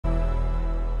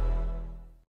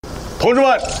同志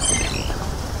们，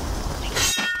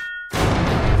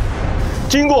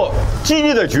经过激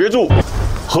烈的角逐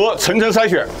和层层筛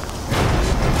选，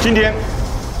今天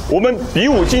我们比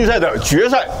武竞赛的决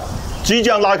赛即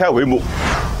将拉开帷幕。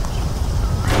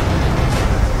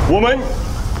我们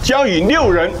将以6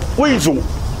人为主，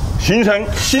形成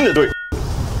新的队，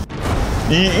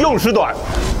以用时短、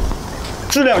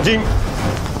质量精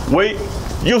为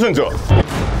优胜者。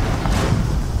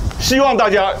希望大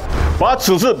家把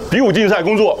此次比武竞赛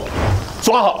工作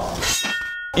抓好，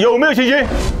有没有信心？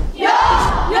有。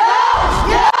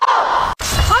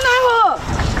好难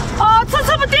喝，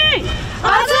吃不定，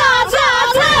吃。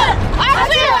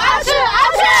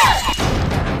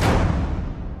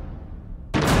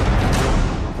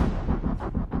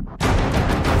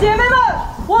姐妹们，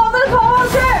我们的口号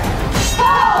是：后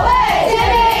背皆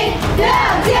兵，亮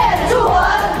剑铸魂，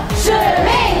使命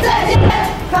在肩，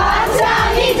扛枪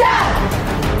一战。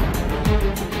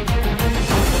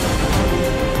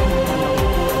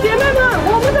姐妹们，我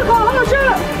们的口号是：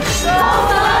忠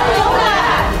诚勇敢，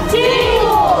精武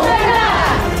对战，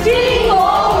巾帼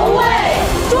无畏，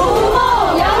逐梦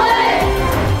扬威。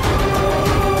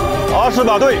阿诗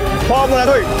玛队、花木兰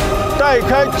队带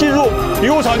开进入比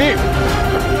武场地。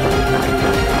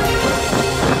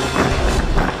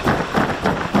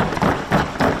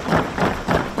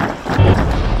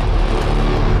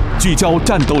聚焦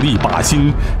战斗力靶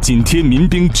心，紧贴民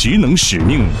兵职能使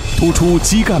命，突出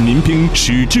基干民兵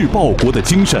矢志报国的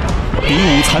精神。比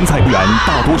武参赛员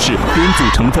大多是编组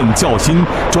成分较新、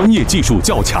专业技术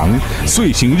较强、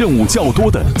遂行任务较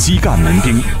多的基干民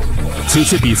兵。此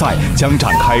次比赛将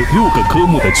展开6个科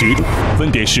目的角逐，分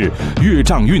别是越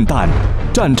障运弹、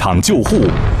战场救护、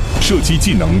射击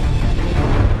技能、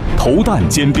投弹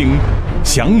尖兵、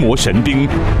降魔神兵、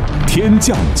天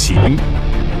降奇兵。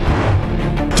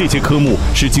这些科目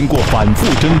是经过反复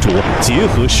斟酌、结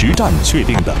合实战确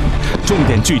定的，重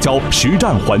点聚焦实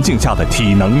战环境下的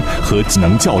体能和技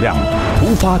能较量、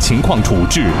突发情况处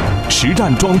置、实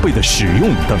战装备的使用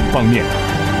等方面。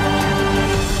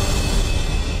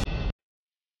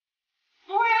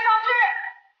服务员同志，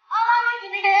阿拉女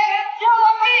子民兵救亡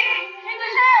地，请指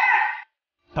示。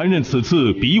担任此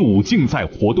次比武竞赛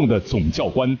活动的总教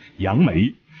官杨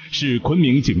梅，是昆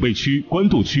明警备区官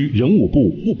渡区人武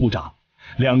部副部长。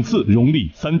2次荣立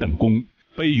3等功，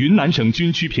被云南省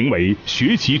军区评为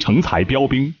学习成才标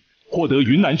兵，获得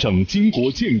云南省巾帼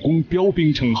建功标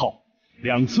兵称号。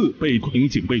2次被昆明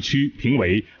警备区评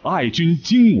为爱军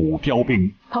精武标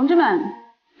兵。同志们，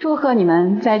祝贺你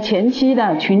们在前期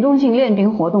的群众性练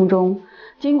兵活动中，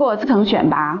经过层层选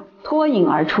拔，脱颖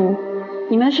而出。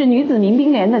你们是女子民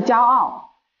兵连的骄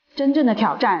傲。真正的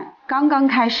挑战刚刚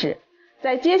开始，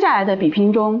在接下来的比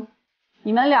拼中，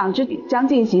你们2支将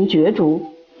进行角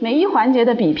逐，每一环节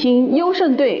的比拼，优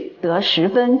胜队得10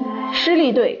分，失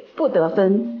利队不得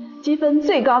分，积分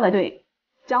最高的队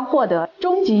将获得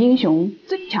终极英雄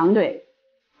最强队。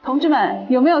同志们，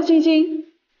有没有信心？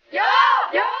有。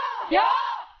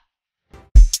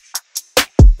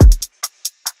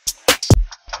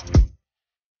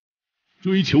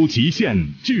追求极限，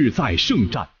志在圣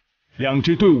战。2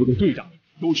支队伍的队长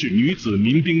都是女子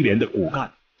民兵连的骨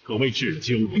干，可谓是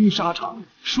久兵沙场，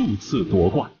数次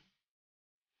夺冠。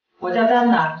我叫张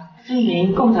楠，是一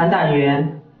名共产党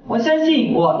员，我相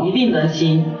信我一定能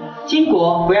行，巾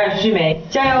帼不让须眉，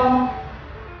加油！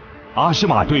阿诗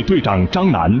玛队队长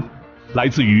张楠，来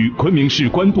自于昆明市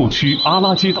官渡区阿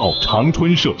拉街道长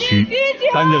春社区，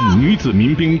担任女子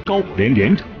民兵高普连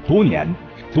连长多年，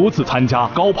多次参加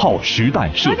高炮实弹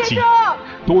射击，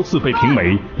多次被评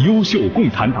为优秀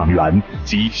共产党员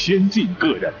及先进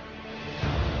个人。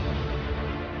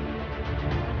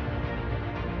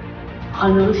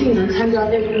很荣幸能参加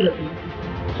这次的比赛。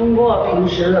通过平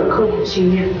时的刻苦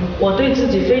训练，我对自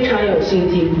己非常有信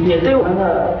心，也对我们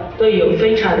的队友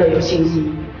非常的有信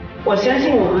心。我相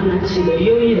信我们能取得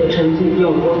优异的成绩，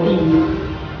永夺第一。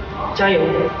加油！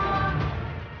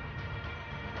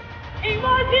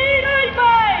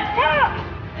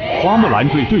花木兰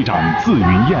队队长字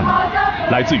云燕，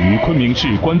来自于昆明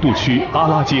市官渡区阿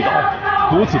拉街道，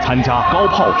多次参加高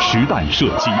炮实弹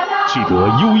射击，取得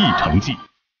优异成绩。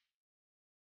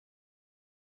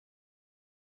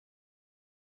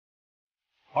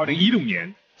2016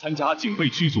年参加警备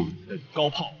区组的高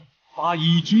炮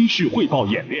8·1军事汇报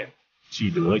演练，取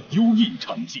得优异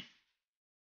成绩。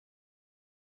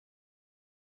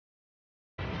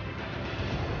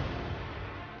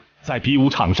在比武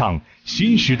场上，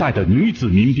新时代的女子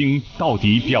民兵到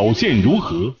底表现如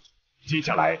何？接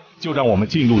下来就让我们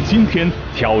进入今天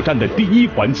挑战的第1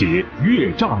环节——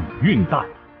越障运弹。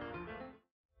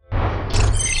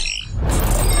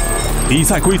比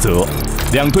赛规则：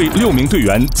两队6名队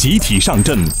员集体上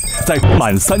阵，在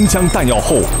满3箱弹药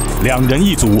后，2人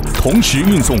一组同时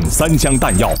运送3箱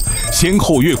弹药，先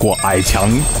后越过矮墙，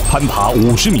攀爬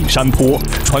50米山坡，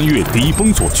穿越敌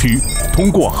封锁区，通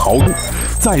过壕路，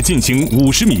再进行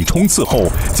50米冲刺后，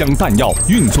将弹药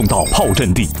运送到炮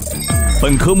阵地。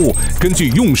本科目根据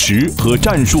用时和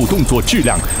战术动作质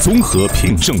量综合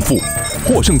评胜负，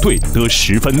获胜队得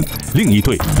10分，另一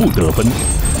队不得分。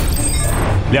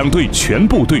2队全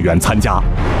部队员参加，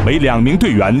每2名队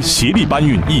员协力搬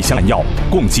运1箱弹药，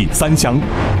共计3箱。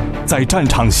在战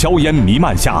场硝烟弥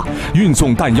漫下，运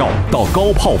送弹药到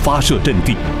高炮发射阵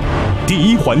地。第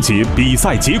1环节比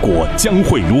赛结果将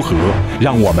会如何？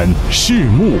让我们拭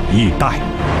目以待。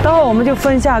待会我们就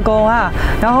分下弓啊，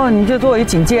然后你就作为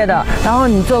警戒的，然后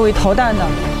你作为投弹的。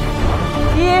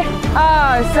1、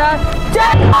2、3，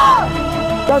加油！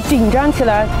要紧张起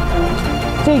来。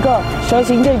这个蛇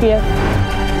形这边，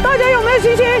大家有没有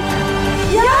信心？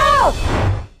有。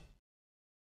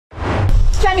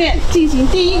下面进行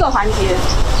第1个环节，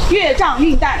越障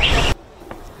运弹。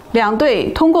2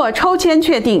队通过抽签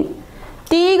确定，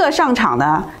第1个上场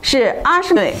的是阿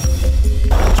诗队。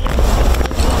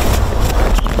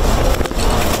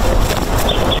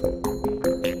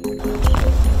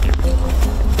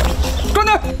转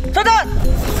队，上阵！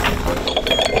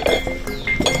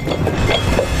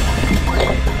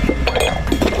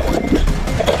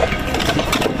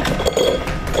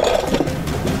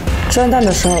装弹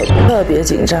的时候特别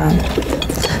紧张，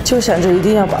就想着一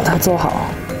定要把它做好，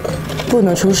不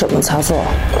能出什么差错，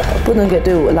不能给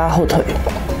队伍拉后腿。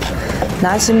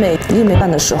拿起每一枚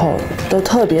弹的时候都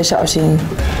特别小心，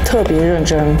特别认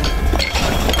真。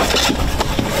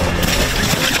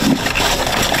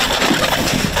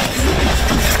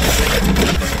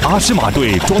阿诗玛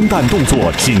队装弹动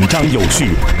作紧张有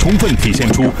序，充分体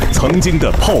现出曾经的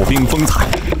炮兵风采。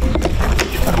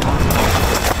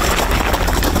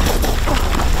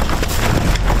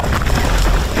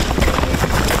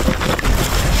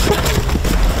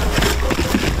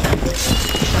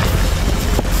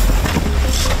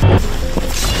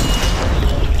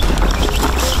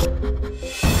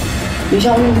雨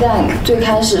校运弹最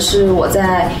开始是我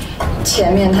在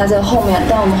前面，他在后面，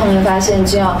但我们后面发现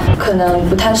这样可能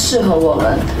不太适合我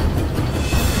们，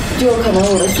就可能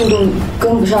我的速度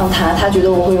跟不上他，他觉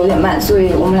得我会有点慢，所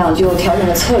以我们俩就调整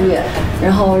了策略，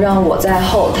然后让我在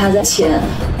后，他在前，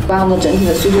把我们整体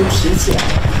的速度提起来。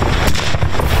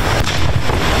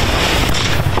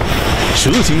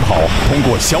蛇形炮通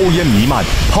过硝烟弥漫、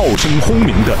炮声轰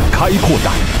鸣的开阔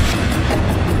带。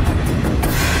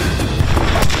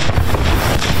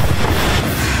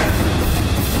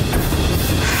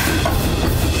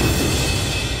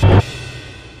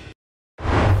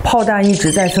炮弹一直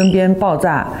在身边爆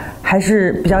炸，还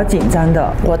是比较紧张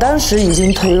的。我当时已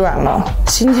经腿软了，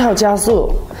心跳加速，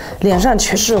脸上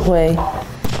全是灰。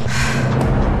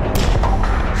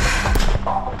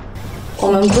我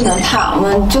们不能怕，我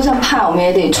们就算怕，我们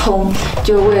也得冲，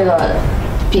就为了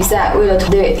比赛，为了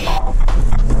团队。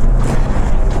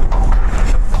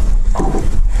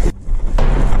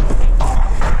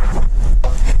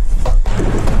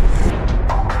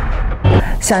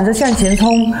想着向前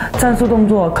冲，战术动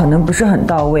作可能不是很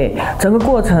到位，整个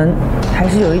过程还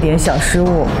是有一点小失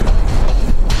误。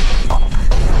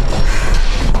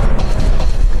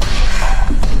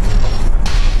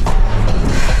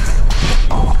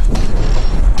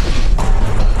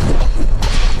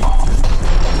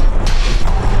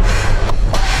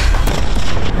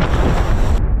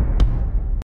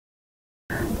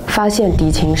发现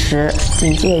敌情时，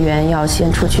警戒员要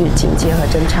先出去警戒和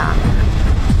侦查。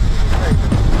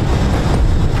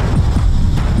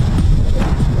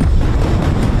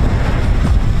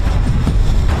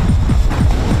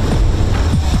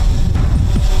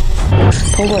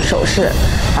通过手势，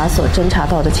把所侦查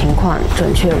到的情况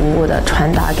准确无误地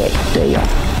传达给队友。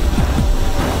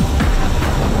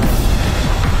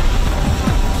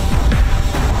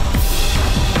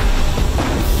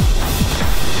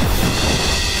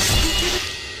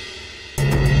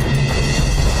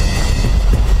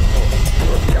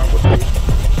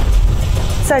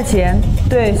赛前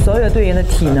对所有队员的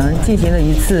体能进行了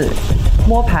一次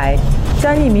摸排，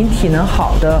将1名体能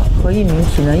好的和1名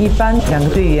体能一般2个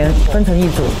队员分成一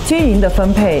组，均匀的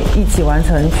分配，一起完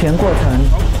成全过程。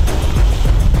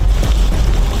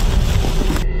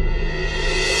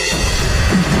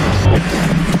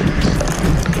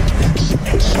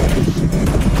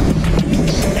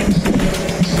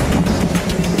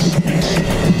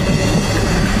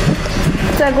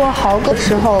在过壕沟的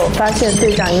时候，发现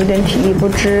队长有点体力不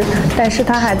支，但是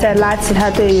他还在拉其他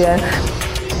队员。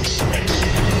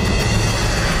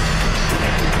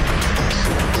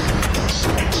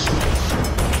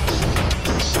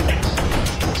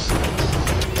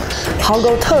壕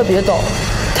沟特别陡，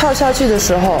跳下去的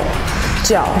时候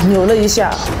脚扭了一下，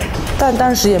但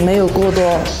当时也没有过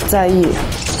多在意，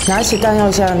拿起弹药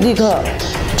箱立刻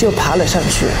就爬了上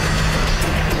去。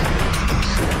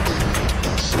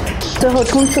最后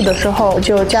冲刺的时候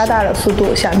就加大了速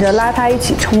度，想着拉他一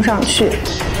起冲上去。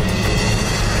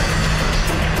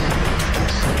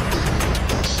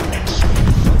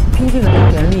拼尽了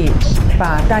全力，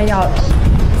把弹药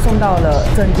送到了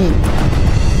阵地。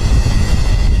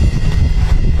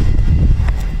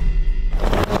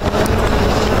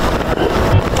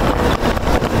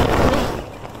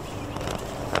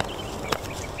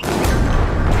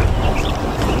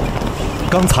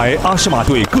刚才阿诗玛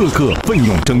队个个奋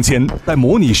勇争先，在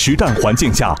模拟实战环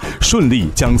境下顺利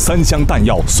将3箱弹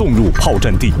药送入炮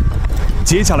阵地。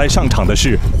接下来上场的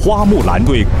是花木兰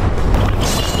队。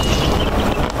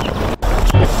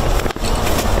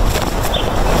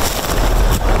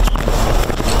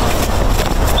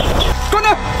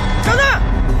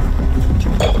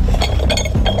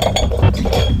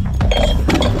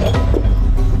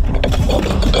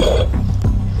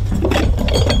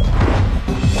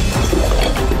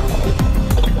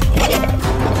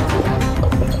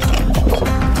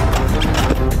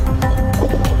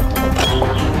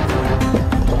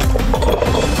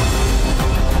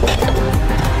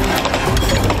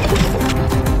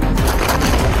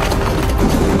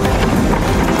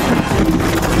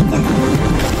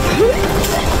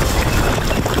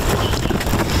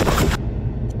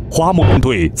花木兰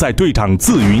队在队长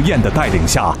自云燕的带领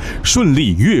下，顺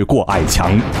利越过矮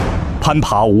墙，攀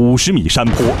爬50米山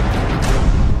坡。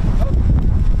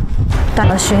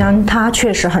虽然它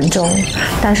确实很重，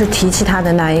但是提起它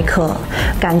的那一刻，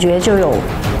感觉就有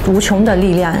无穷的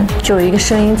力量，就有一个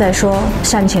声音在说：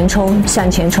向前冲，向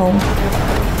前冲。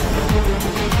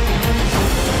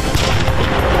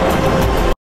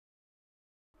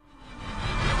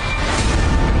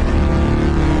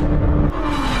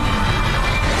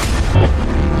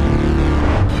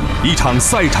一场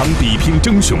赛场比拼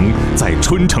争雄在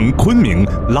春城昆明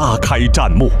拉开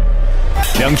战幕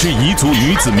，2支彝族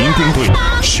女子民兵队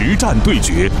实战对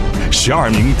决，12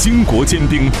名巾帼尖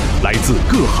兵来自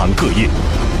各行各业，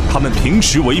他们平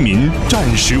时为民，战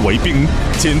时为兵，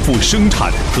肩负生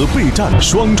产和备战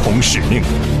双重使命。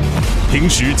平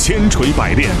时千锤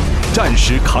百炼，战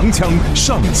时扛枪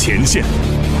上前线，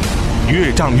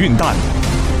越仗运弹，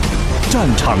战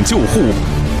场救护，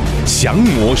降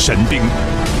魔神兵。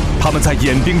他们在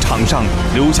演兵场上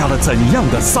留下了怎样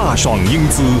的飒爽英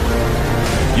姿？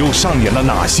又上演了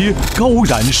哪些高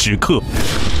燃时刻？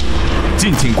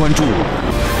敬请关注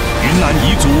云南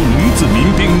彝族女子民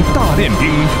兵大练兵，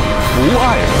不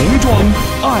爱红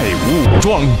装，爱武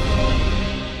装。